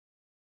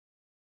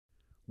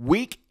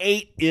Week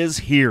 8 is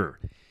here.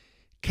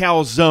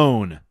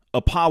 Calzone,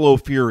 Apollo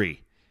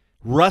Fury,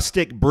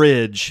 Rustic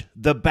Bridge,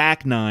 the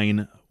back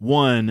nine,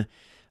 one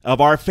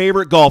of our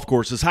favorite golf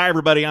courses. Hi,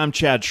 everybody. I'm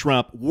Chad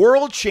Schrump.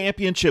 World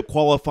Championship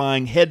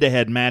qualifying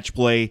head-to-head match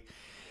play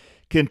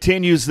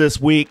continues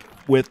this week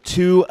with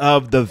two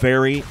of the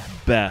very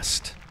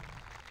best.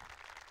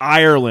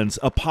 Ireland's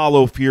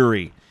Apollo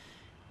Fury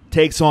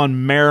takes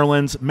on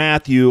Maryland's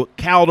Matthew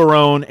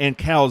Calderone, and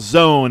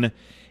Calzone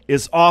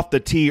is off the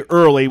tee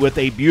early with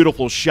a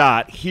beautiful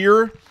shot.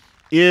 Here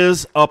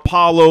is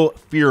Apollo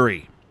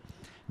Fury.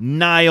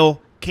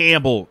 Niall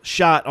Campbell,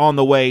 shot on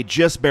the way,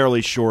 just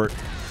barely short.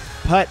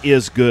 Putt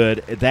is good.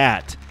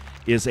 That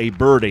is a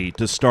birdie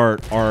to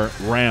start our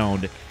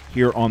round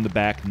here on the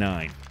back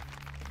nine.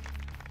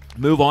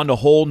 Move on to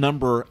hole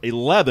number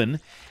 11.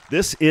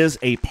 This is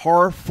a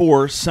par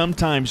 4,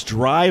 sometimes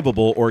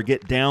drivable or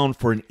get down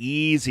for an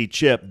easy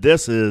chip.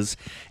 This is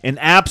an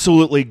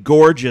absolutely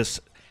gorgeous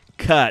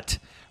cut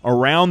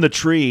around the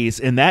trees,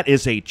 and that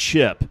is a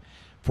chip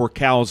for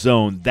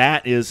Calzone.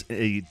 That is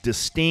a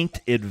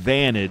distinct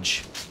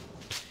advantage.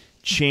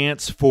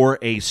 Chance for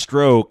a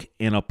stroke,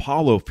 and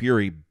Apollo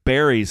Fury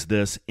buries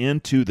this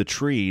into the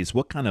trees.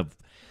 What kind of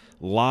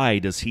lie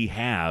does he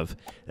have?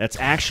 That's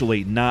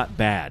actually not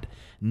bad.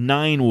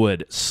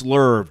 9-wood,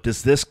 slurve.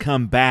 Does this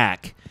come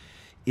back?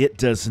 It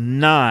does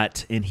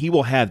not, and he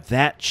will have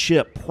that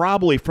chip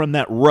probably from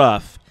that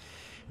rough.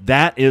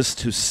 That is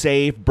to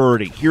save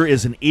birdie. Here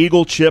is an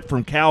eagle chip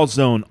from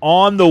Calzone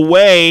on the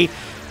way.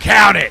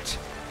 Count it!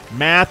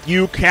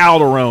 Matthew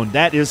Calderone.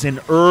 That is an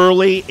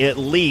early, at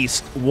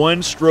least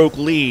one-stroke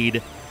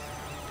lead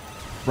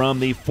from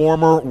the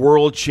former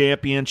World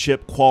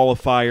Championship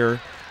qualifier,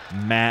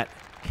 Matt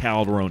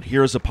Calderone.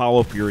 Here's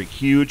Apollo Fury.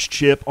 Huge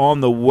chip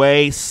on the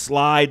way.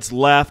 Slides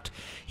left.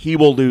 He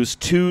will lose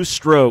 2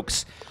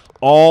 strokes,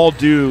 all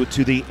due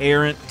to the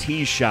errant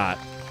tee shot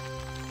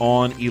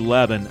on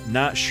 11.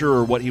 Not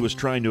sure what he was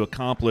trying to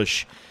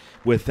accomplish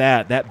with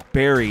that. That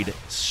buried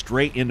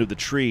straight into the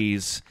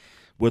trees.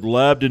 Would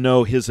love to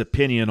know his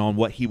opinion on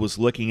what he was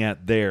looking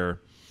at there.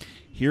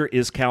 Here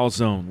is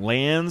Calzone.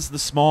 Lands the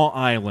small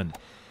island.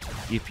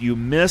 If you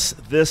miss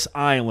this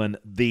island,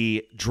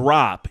 the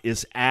drop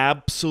is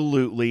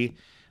absolutely,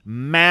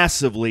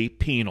 massively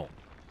penal.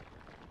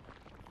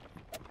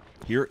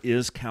 Here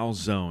is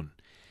Calzone.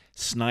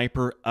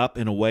 Sniper up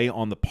and away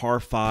on the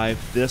par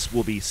 5. This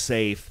will be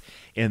safe,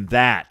 and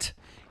that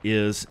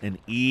is an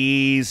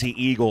easy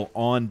eagle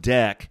on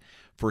deck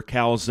for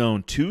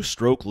Calzone.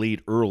 2-stroke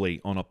lead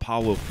early on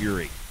Apollo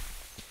Fury.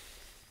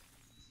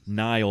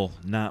 Niall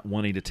not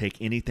wanting to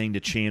take anything to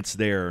chance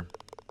there.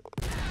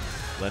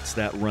 Lets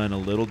that run a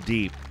little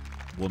deep.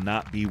 Will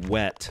not be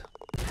wet.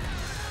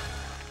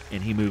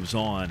 And he moves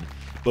on.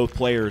 Both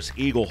players,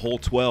 eagle, hole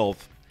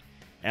 12.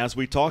 As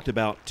we talked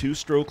about,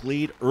 2-stroke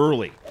lead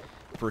early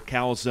for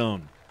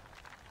Calzone.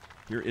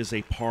 Here is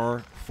a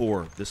par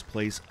 4. This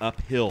plays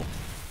uphill.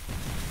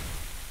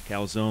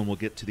 Calzone will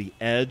get to the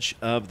edge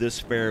of this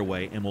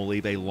fairway and will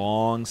leave a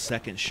long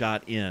second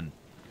shot in.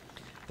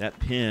 That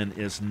pin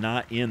is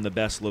not in the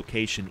best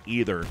location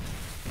either.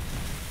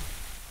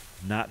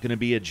 Not going to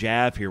be a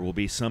jab here. Will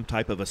be some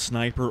type of a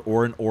sniper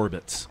or an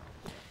orbits.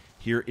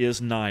 Here is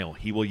Niall.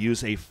 He will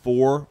use a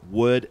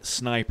 4-wood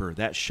sniper.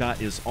 That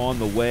shot is on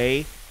the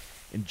way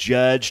and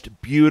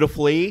judged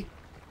beautifully.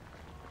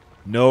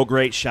 No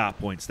great shot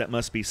points. That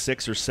must be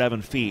 6 or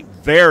 7 feet.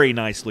 Very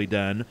nicely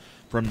done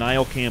from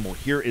Niall Campbell.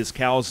 Here is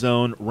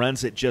Calzone.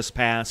 Runs it just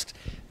past.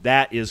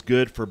 That is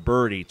good for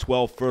birdie.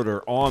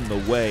 12-footer on the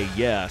way,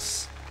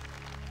 yes.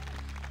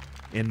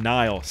 And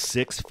Niall,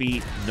 6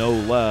 feet, no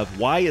love.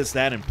 Why is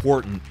that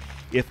important?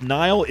 If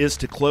Niall is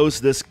to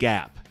close this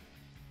gap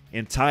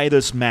and tie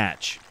this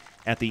match,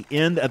 at the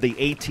end of the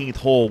 18th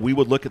hole, we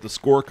would look at the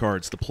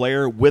scorecards. The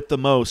player with the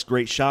most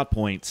great shot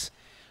points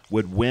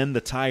would win the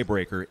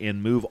tiebreaker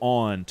and move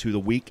on to the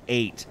Week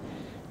 8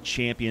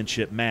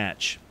 championship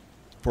match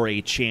for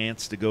a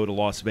chance to go to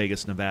Las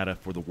Vegas, Nevada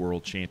for the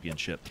World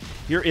Championship.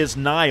 Here is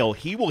Niall.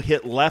 He will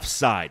hit left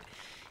side.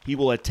 He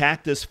will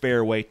attack this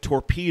fairway,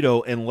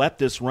 torpedo, and let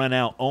this run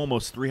out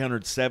almost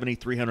 370,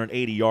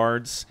 380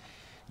 yards.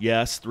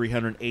 Yes,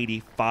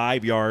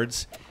 385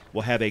 yards.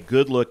 We'll have a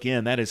good look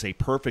in. That is a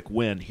perfect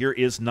win. Here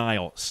is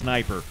Niall,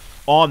 sniper,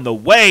 on the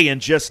way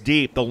and just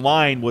deep. The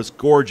line was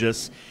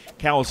gorgeous.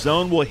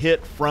 Calzone will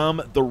hit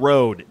from the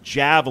road.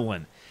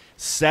 Javelin,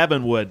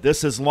 7-wood.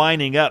 This is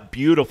lining up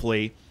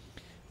beautifully.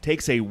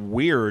 Takes a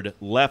weird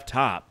left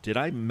hop. Did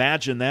I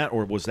imagine that,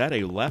 or was that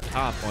a left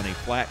hop on a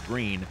flat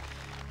green?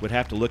 Would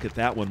have to look at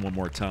that one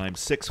more time.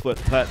 6-foot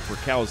putt for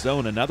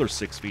Calzone, another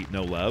 6 feet,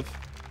 no love.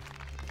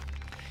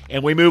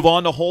 And we move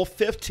on to hole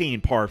 15,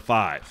 par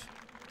 5.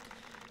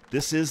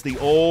 This is the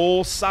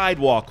old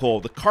sidewalk hole,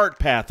 the cart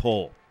path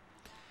hole.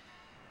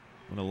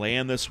 I'm going to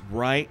land this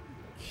right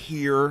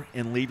here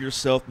and leave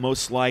yourself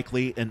most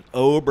likely an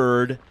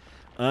O-bird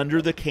under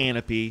the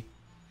canopy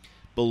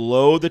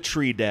below the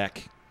tree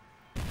deck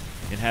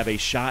and have a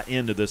shot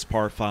into this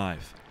par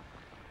 5.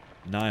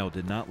 Niall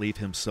did not leave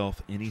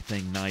himself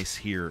anything nice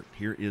here.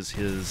 Here is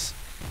his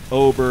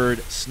O-bird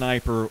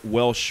sniper,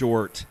 well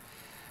short.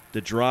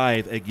 The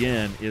drive,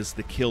 again, is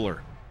the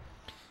killer.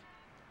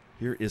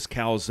 Here is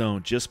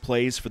Calzone. Just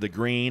plays for the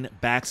green,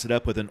 backs it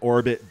up with an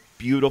orbit.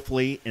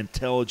 Beautifully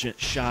intelligent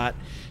shot.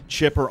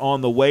 Chipper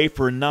on the way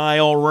for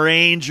Niall.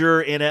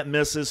 Ranger, and it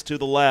misses to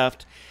the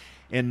left.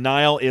 And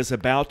Niall is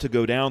about to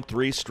go down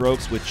 3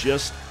 strokes with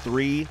just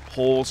 3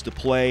 holes to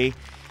play.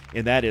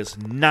 And that is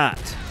not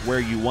where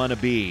you want to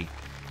be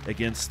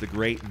against the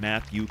great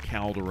Matthew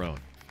Calderone.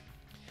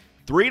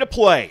 3 to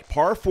play.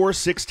 Par 4,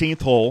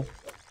 16th hole.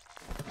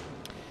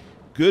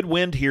 Good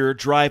wind here.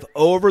 Drive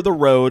over the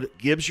road.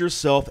 Gives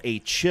yourself a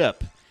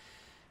chip.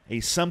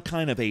 Some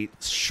kind of a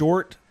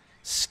short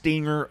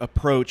stinger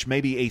approach.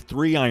 Maybe a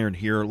 3-iron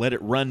here. Let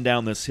it run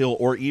down this hill,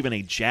 or even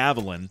a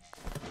javelin.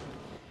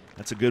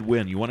 That's a good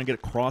win. You want to get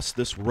across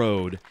this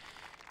road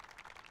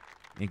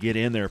and get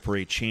in there for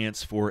a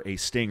chance for a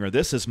stinger.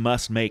 This is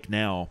must-make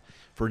now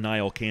for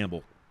Niall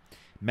Campbell.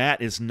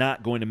 Matt is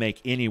not going to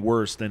make any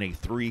worse than a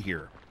 3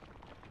 here.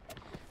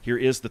 Here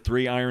is the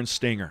 3-iron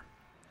stinger.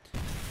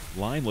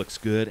 Line looks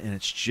good, and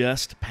it's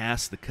just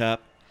past the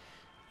cup.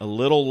 A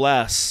little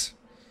less,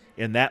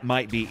 and that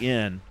might be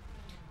in.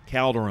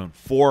 Calderone,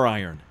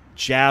 4-iron.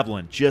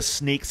 Javelin just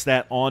sneaks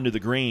that onto the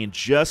green,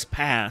 just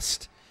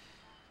past.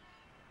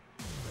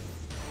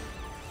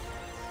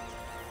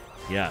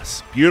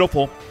 Yes,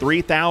 beautiful.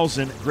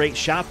 3,000 great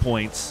shot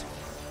points.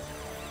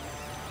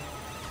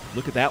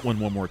 Look at that one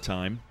more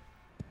time.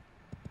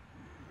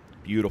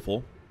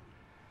 Beautiful.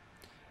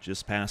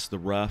 Just past the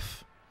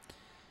rough.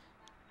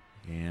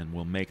 And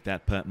we'll make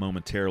that putt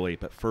momentarily.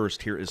 But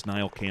first, here is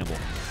Niall Campbell.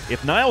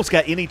 If Niall's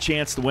got any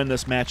chance to win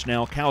this match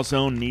now,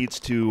 Calzone needs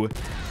to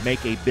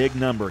make a big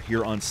number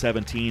here on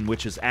 17,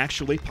 which is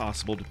actually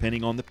possible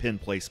depending on the pin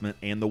placement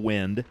and the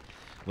wind.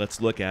 Let's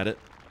look at it.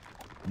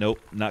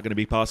 Nope, not going to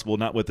be possible,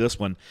 not with this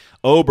one.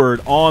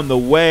 O-bird on the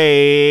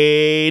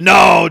way.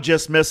 No,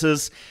 just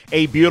misses.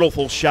 A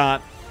beautiful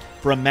shot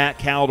from Matt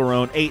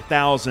Calderone,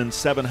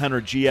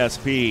 8,700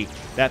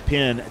 GSP. That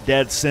pin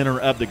dead center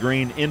of the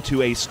green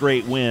into a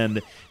straight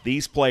wind.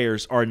 These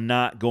players are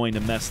not going to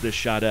mess this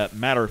shot up.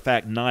 Matter of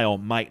fact, Niall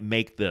might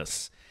make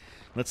this.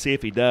 Let's see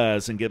if he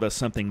does and give us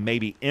something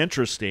maybe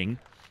interesting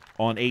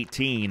on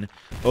 18.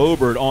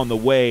 O-bird on the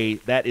way.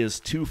 That is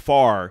too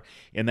far,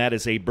 and that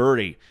is a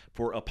birdie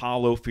for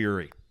Apollo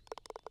Fury.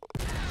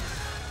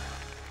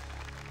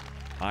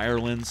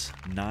 Ireland's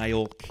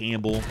Niall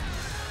Campbell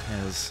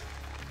has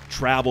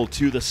traveled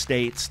to the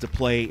States to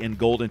play in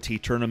Golden Tee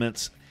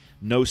tournaments.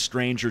 No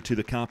stranger to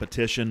the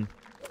competition.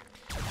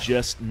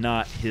 Just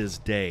not his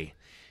day.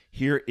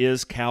 Here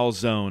is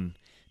Calzone.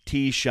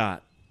 Tee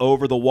shot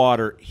over the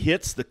water.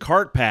 Hits the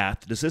cart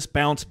path. Does this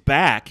bounce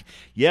back?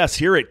 Yes,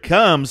 here it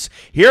comes.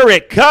 Here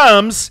it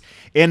comes.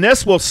 And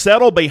this will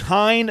settle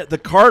behind the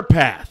cart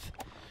path.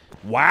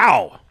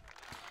 Wow.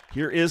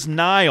 Here is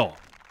Niall.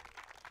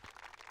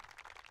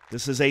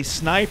 This is a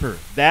sniper.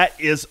 That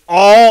is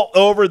all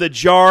over the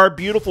jar.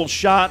 Beautiful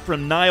shot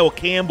from Niall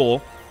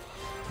Campbell.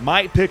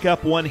 Might pick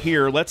up one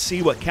here. Let's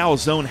see what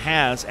Calzone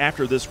has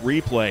after this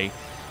replay.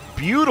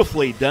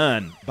 Beautifully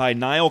done by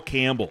Niall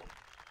Campbell.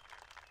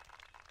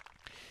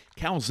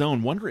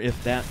 Calzone, wonder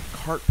if that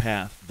cart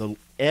path, the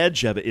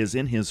edge of it is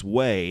in his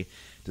way.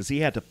 Does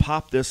he have to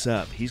pop this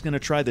up? He's going to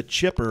try the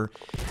chipper,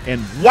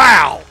 and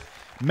wow!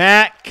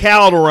 Matt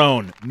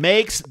Calderone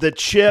makes the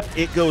chip.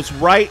 It goes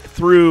right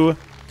through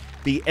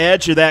the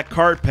edge of that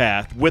cart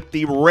path with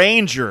the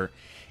Ranger,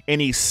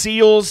 and he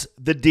seals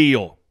the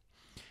deal.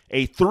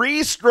 A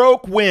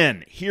 3-stroke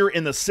win here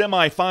in the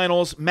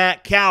semifinals.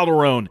 Matt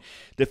Calderone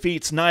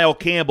defeats Niall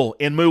Campbell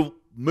and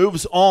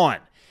moves on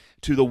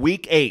to the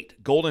Week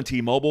 8 Golden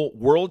Tee Mobile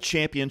World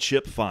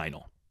Championship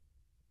Final.